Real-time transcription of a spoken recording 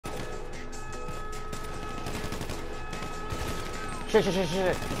Shit.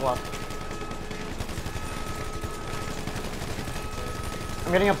 He's left.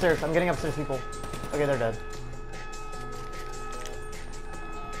 I'm getting upstairs, people. Okay, they're dead.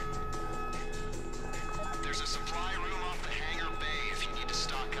 There's a supply room off the hangar bay if you need to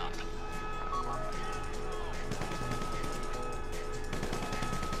stock up.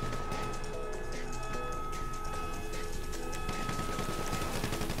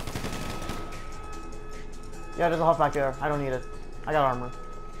 Yeah, there's a huff back there. I don't need it. I got armor.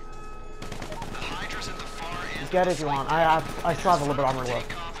 The Hydra's at the far end. Get it if you want. I still have a little bit of armor left.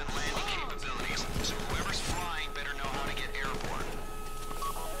 Takeoff and landing capabilities, so whoever's flying better know how to get airborne.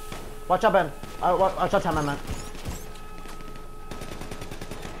 Watch out, Ben. Watch out, Tim, I meant.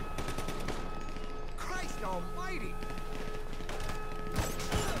 Christ almighty!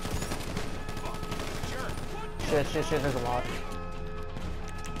 Shit, there's a lot.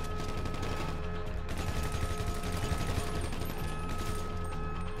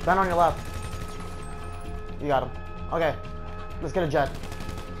 Ben on your left. You got him. Okay. Let's get a jet.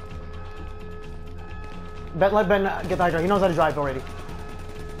 Let Ben get the Hydra. He knows how to drive already.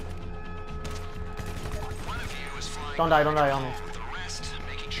 One of you is flying. Don't die on me. With the rest,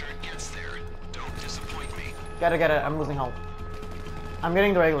 making sure it gets there. Don't disappoint me. Get it. I'm losing health. I'm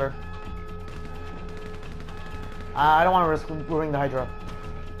getting the regular. I don't want to risk ruining the Hydra.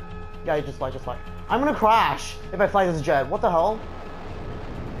 Yeah, just fly. I'm gonna crash if I fly this jet. What the hell?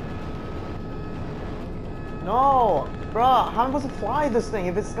 No, bruh, how am I supposed to fly this thing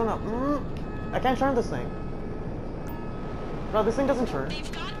if it's gonna... I can't turn this thing. Bro, this thing doesn't turn.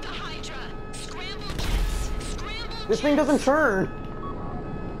 They've got the Hydra. Scramble jets. This thing doesn't turn.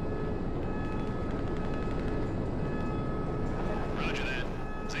 Roger that.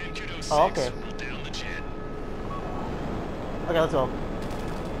 Zancudo 6 Oh, okay. will down the jet. Okay, let's go.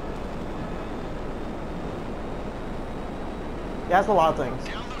 Yeah, that's a lot of things.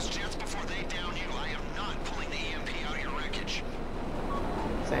 Down those jets before they down you. I am not pulling the EMP out of your wreckage.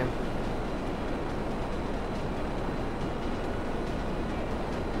 Same.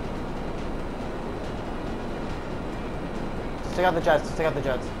 Just take out the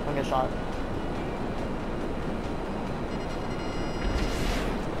jets. Don't get shot.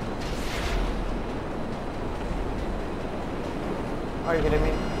 Are you kidding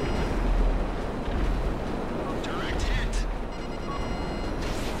me? Direct hit.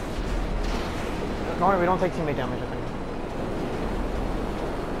 Don't worry, we don't take teammate damage, I think.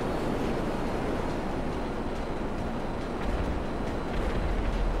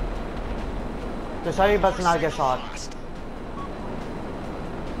 Just try your best to not get shot. Lost.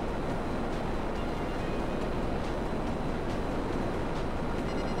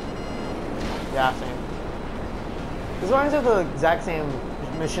 Yeah, same. This reminds me of the exact same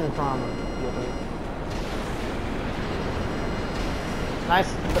mission from BO3.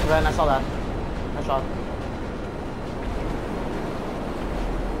 Nice, Ren, I saw that. Nice shot.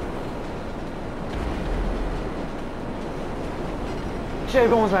 Shit,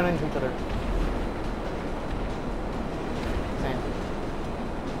 everyone's running into each other. Same.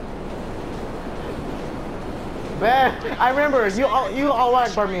 Man, I remember, you all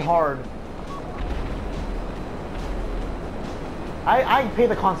burned me hard. I pay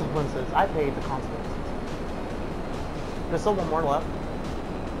the consequences. There's still one more left.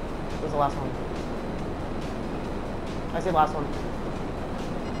 Where's the last one? I say last one.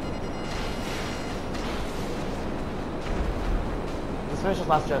 Let's finish this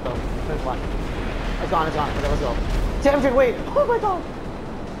last jet though. Finish last. It's gone. Okay, let's go. Damn, wait! Oh my god!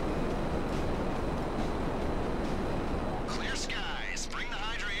 Clear skies. Bring the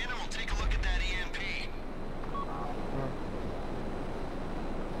Hydra in and we'll take a look at that EMP.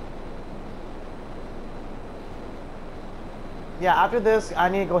 Yeah, after this, I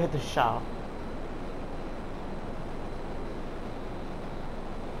need to go hit the shop.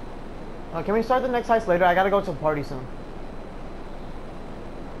 Can we start the next heist later? I gotta go to the party soon.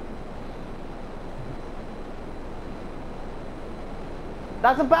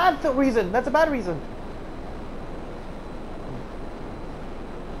 That's a bad reason. That's a bad reason.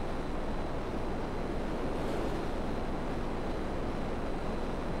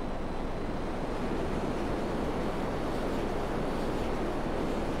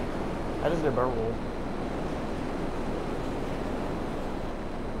 I just did a barrel roll.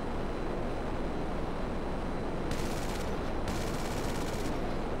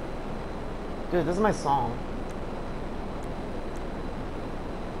 Dude, this is my song.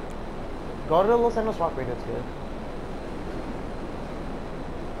 Go to the Los Angeles Rock Radio, it's good.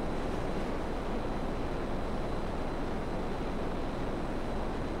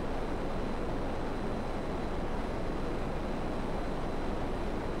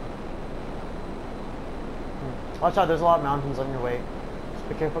 Watch out, there's a lot of mountains on your way. Just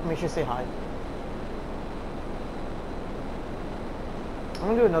be careful, make sure you stay high. I'm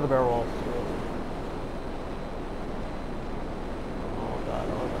gonna do another barrel roll. Oh god,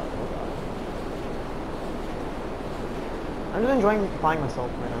 oh god, oh god. I'm just enjoying flying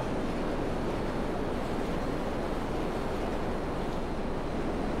myself right now.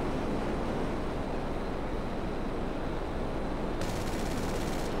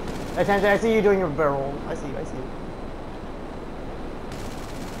 Hey Tangent, I see you doing your barrel roll. I see you, I see you.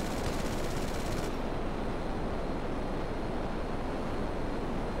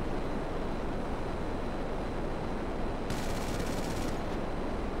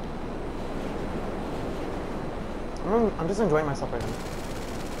 I'm just enjoying myself right now.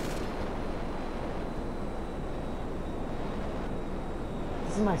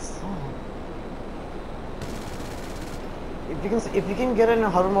 This is my song. If you can get it in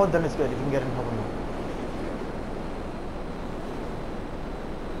hover mode, then it's good. If you can get it in hover mode.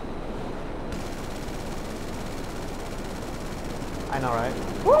 I know, right?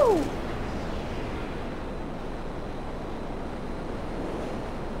 Woo!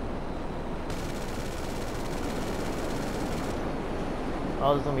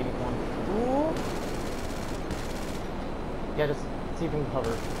 Oh, there's no meeting one. Ooh. Yeah, just see if you can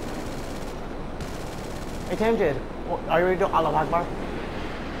cover. Hey, Tangent, are you ready to do Allah Akbar?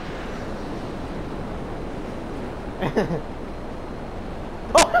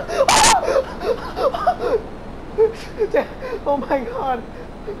 Oh my god!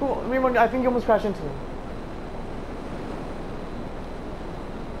 I think you almost crashed into me.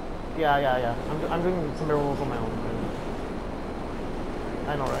 Yeah. I'm doing some barrel rolls on my own.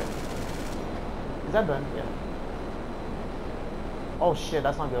 I know, right? Is that done? Yeah. Oh shit,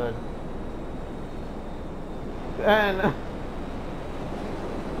 that's not good. And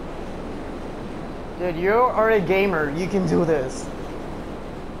dude, you are a gamer. You can do this.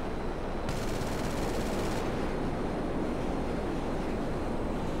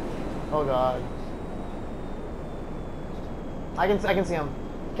 Oh god. I can see him.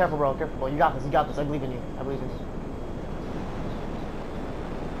 Careful, bro. Careful, bro. You got this. You got this. I believe in you. I believe in you.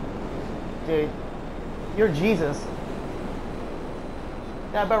 Dude, you're Jesus.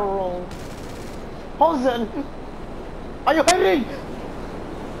 Yeah, barrel roll. Holzen! Are you hitting?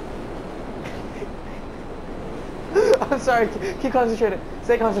 I'm sorry. Keep concentrated.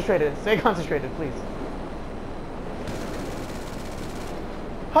 Stay concentrated. Stay concentrated, please.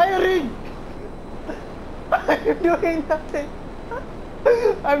 Hiring! I'm doing nothing.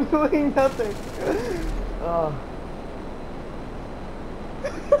 I'm doing nothing.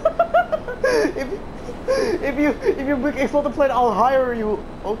 If you explode the plane, I'll hire you.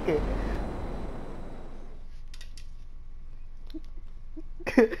 Okay.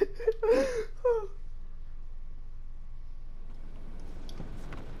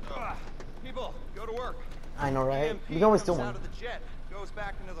 People, go to work. I know, right? EMP You can always steal comes one. out of the jet, goes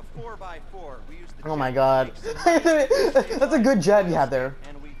back into the 4x4. We use the Oh my jet god. to take some That's a good jet you have there.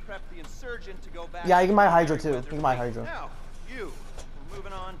 and we prep the insurgent to go back. Yeah, you can buy Hydra to too. You can buy Hydra. Now, we're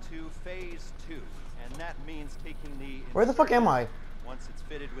moving on to phase 2, and that means taking the Where the fuck am I? once it's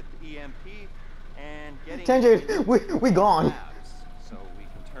fitted with the EMP and getting Tangent, we gone. labs, so we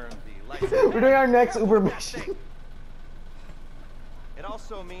can turn the lights. We're doing our next Uber mission. It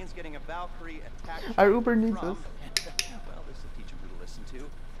also means getting a Valkyrie attached Our Uber needs from, us. well, this will teach you who to listen to.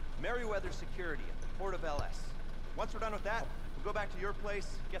 Merryweather Security at the Port of LS. Once we're done with that, we'll go back to your place,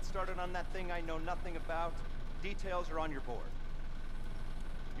 get started on that thing I know nothing about. Details are on your board.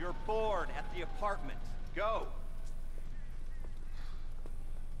 Your board at the apartment. Go.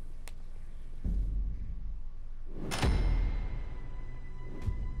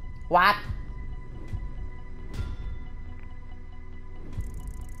 What?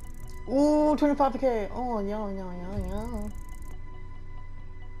 Ooh, 25k. Oh, yeah.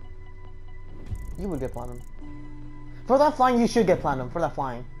 You would get platinum. For that flying, you should get platinum. For that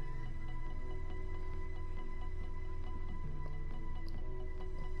flying.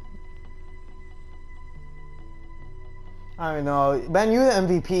 I don't know. Ben, you're the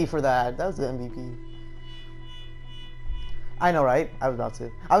MVP for that. That was the MVP. I know, right? I was about to.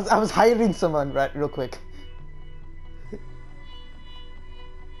 I was hiring someone, right, real quick.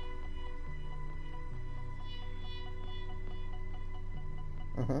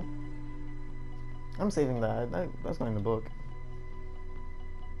 I'm saving that. That's not in the book.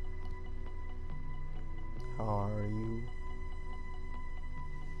 How are you?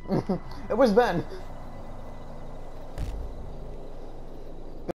 Where's Ben?